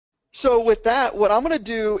So with that, what I'm going to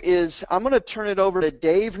do is I'm going to turn it over to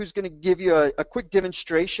Dave, who's going to give you a quick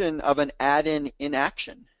demonstration of an add-in in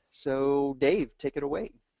action. So Dave, take it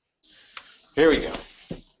away. Here we go.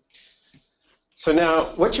 So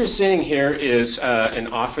now what you're seeing here is an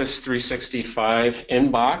Office 365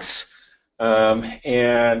 inbox,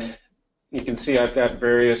 and you can see I've got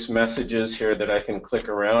various messages here that I can click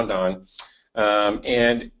around on.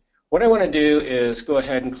 And what I want to do is go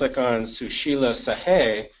ahead and click on Sushila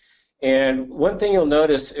Sahay, and one thing you'll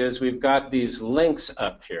notice is we've got these links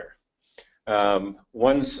up here.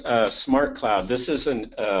 One's Smartcloud. This is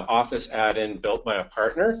an Office add-in built by a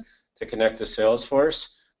partner to connect to Salesforce.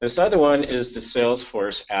 This other one is the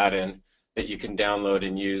Salesforce add-in that you can download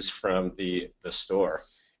and use from the store.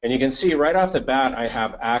 And you can see right off the bat I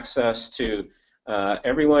have access to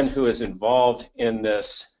everyone who is involved in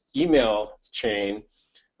this email chain.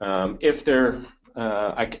 If they're,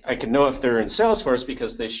 I can know if they're in Salesforce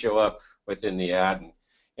because they show up within the add-in.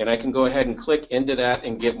 And I can go ahead and click into that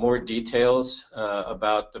and get more details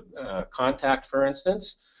about the contact, for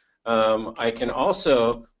instance. I can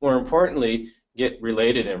also, more importantly, get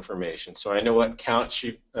related information. So I know what account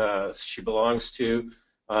she belongs to.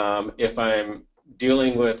 If I'm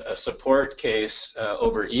dealing with a support case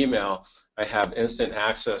over email, I have instant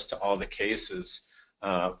access to all the cases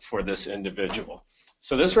for this individual.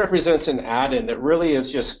 So this represents an add-in that really is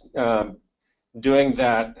just doing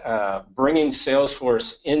that, bringing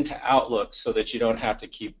Salesforce into Outlook so that you don't have to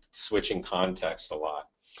keep switching context a lot.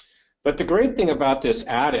 But the great thing about this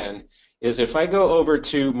add-in is if I go over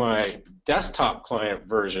to my desktop client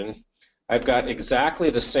version, I've got exactly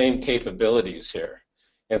the same capabilities here.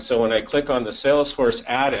 And so when I click on the Salesforce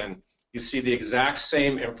add-in, you see the exact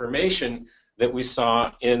same information that we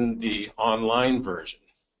saw in the online version.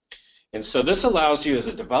 And so this allows you as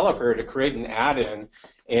a developer to create an add-in,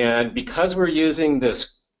 and because we're using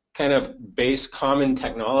this kind of base common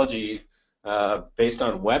technology based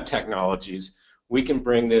on web technologies, we can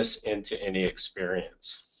bring this into any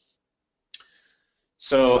experience.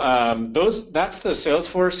 So that's the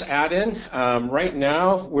Salesforce add-in. Right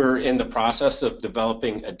now, we're in the process of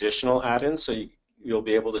developing additional add-ins, so you'll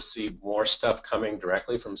be able to see more stuff coming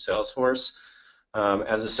directly from Salesforce.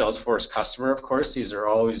 As a Salesforce customer, of course, these are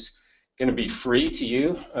always going to be free to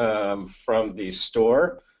you from the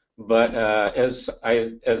store. But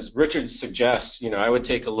as Richard suggests, I would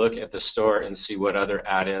take a look at the store and see what other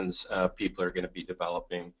add-ins people are going to be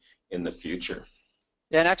developing in the future.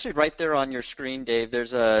 Yeah, and actually right there on your screen, Dave,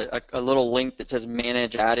 there's a little link that says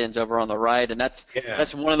Manage Add-ins over on the right, and that's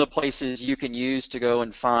one of the places you can use to go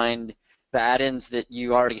and find the add-ins that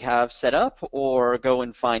you already have set up or go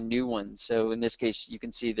and find new ones. So in this case, you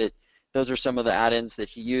can see that those are some of the add-ins that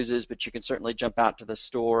he uses, but you can certainly jump out to the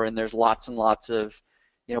store, and there's lots and lots of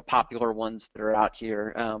popular ones that are out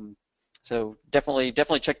here. So definitely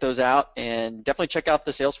check those out, and definitely check out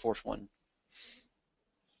the Salesforce one.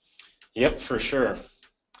 Yep, for sure.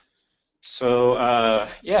 So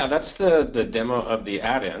yeah, that's the demo of the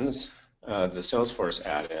add-ins, the Salesforce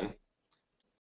add-in.